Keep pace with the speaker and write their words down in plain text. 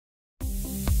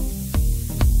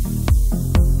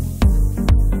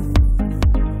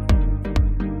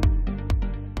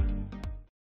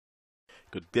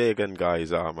There again,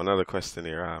 guys. Another question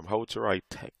here. How to write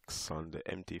text on the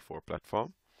MT4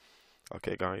 platform?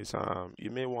 Okay, guys.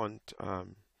 You may want to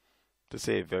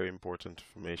say very important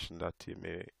information that you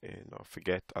may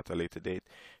forget at a later date.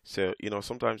 So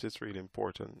sometimes it's really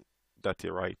important that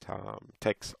you write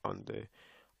text on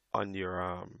your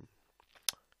um,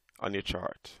 on your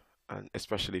chart, and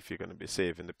especially if you're going to be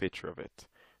saving the picture of it.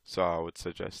 So I would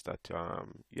suggest that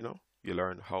you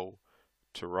learn how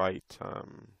to write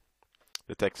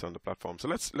the text on the platform. So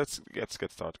let's get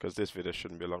started because this video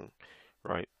shouldn't be long,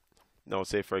 right? Now,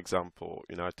 say for example,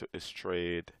 I took this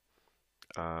trade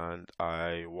and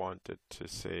I wanted to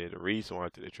say the reason why I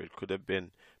took the trade could have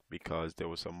been because there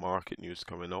was some market news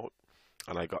coming out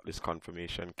and I got this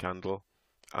confirmation candle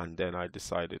and then I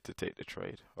decided to take the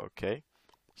trade. Okay,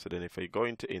 so then if I go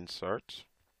into insert,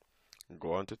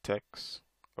 go on to text,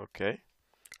 okay,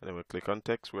 and then we click on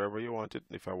text wherever you want it,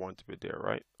 if I want to be there,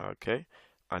 right? Okay,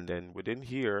 and then within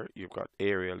here you've got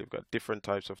Arial, you've got different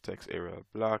types of text, Arial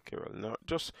black, Arial no,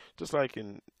 just like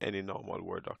in any normal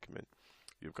Word document.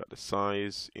 You've got the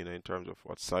size, in terms of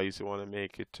what size you want to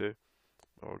make it to,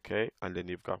 okay, and then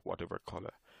you've got whatever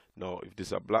color. Now if this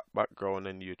is a black background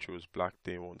and you choose black,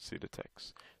 they won't see the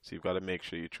text, so you've got to make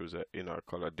sure you choose a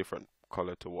color, different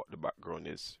color to what the background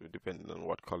is, depending on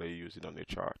what color you're using on your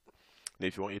chart. And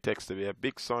if you want your text to be a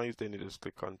big size, then you just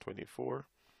click on 24.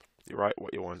 You write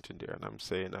what you want in there, and I'm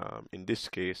saying in this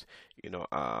case, it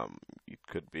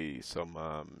could be some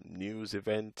news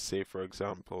event, say for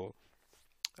example,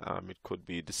 it could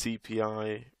be the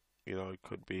CPI, it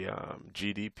could be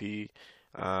GDP,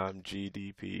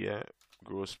 yeah,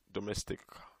 gross domestic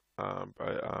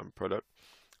product,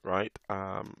 right?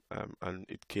 And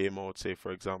it came out, say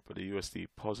for example, the USD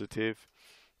positive,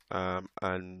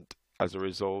 and as a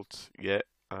result, yeah,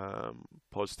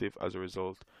 positive as a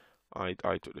result, I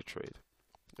took the trade,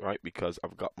 right? Because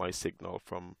I've got my signal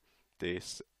from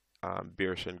this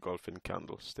bearish engulfing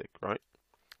candlestick, right?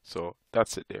 So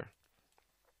that's it there.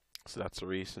 So that's the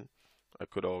reason. I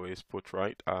could always put,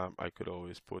 right? I could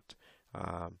always put,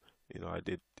 I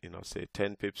did, say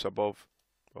 10 pips above.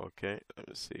 Okay, let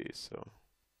me see. So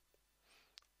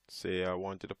say I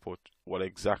wanted to put what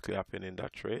exactly happened in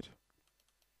that trade.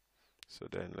 So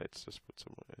then let's just put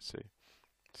some, let's see.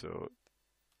 So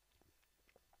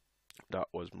that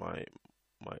was my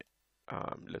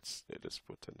let's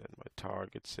put, and then my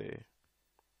target, say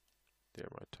there,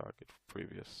 my target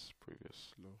previous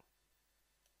low.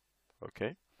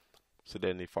 Okay, so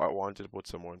then if I wanted to put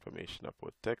some more information, I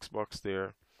put text box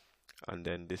there, and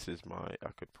then this is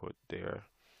I could put there,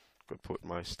 could put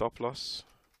my stop loss.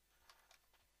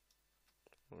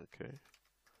 Okay,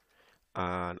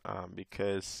 and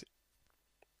because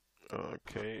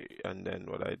okay, and then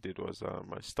what I did was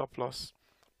my stop loss,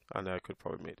 and I could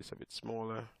probably make this a bit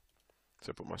smaller.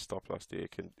 So I put my stop loss there.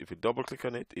 If you double click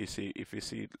on it, if you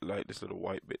see like this little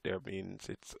white bit there, means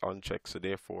it's unchecked. So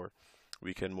therefore,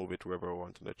 we can move it wherever we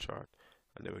want in the chart,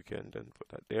 and then we can then put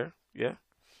that there, yeah.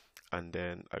 And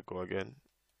then I go again,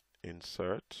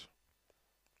 insert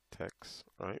text,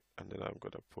 right? And then I'm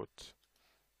gonna put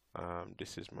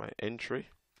this is my entry.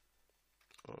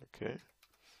 Okay,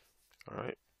 all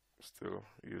right. Still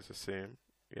use the same,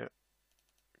 yeah.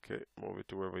 Okay, move it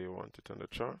to wherever you want it on the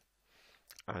chart.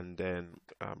 And then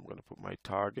I'm going to put my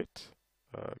target.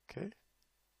 Okay.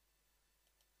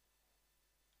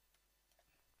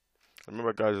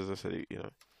 Remember, guys, as I said,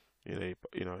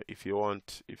 if you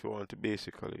want to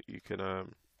basically, you can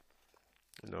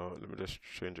let me just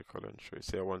change the color and show you.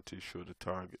 Say I want to show the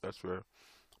target. That's where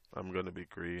I'm going to be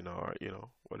green, or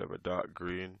whatever, dark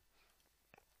green,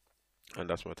 and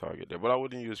that's my target there. But I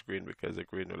wouldn't use green because the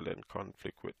green will then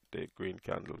conflict with the green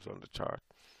candles on the chart.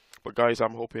 But guys,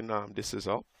 I'm hoping this is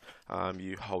up.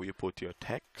 How you put your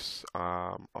text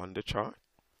on the chart,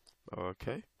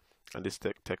 okay, and this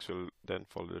text will then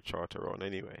follow the chart around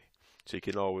anyway. So you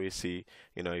can always see,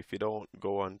 if you don't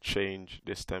go and change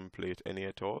this template any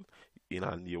at all,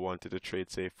 and you wanted to trade,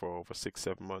 say, for over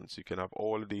 6-7 months, you can have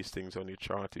all of these things on your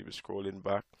chart. You'll be scrolling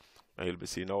back, and you'll be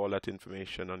seeing all that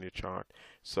information on your chart.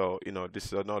 So this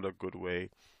is another good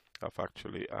way of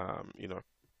actually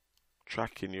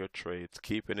tracking your trades,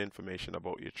 keeping information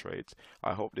about your trades.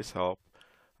 I hope this helped.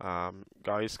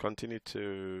 Guys, continue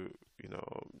to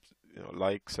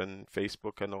likes and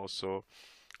Facebook and also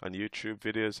on YouTube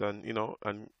videos, and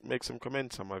and make some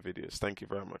comments on my videos. Thank you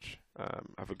very much.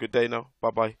 Have a good day now.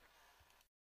 Bye bye.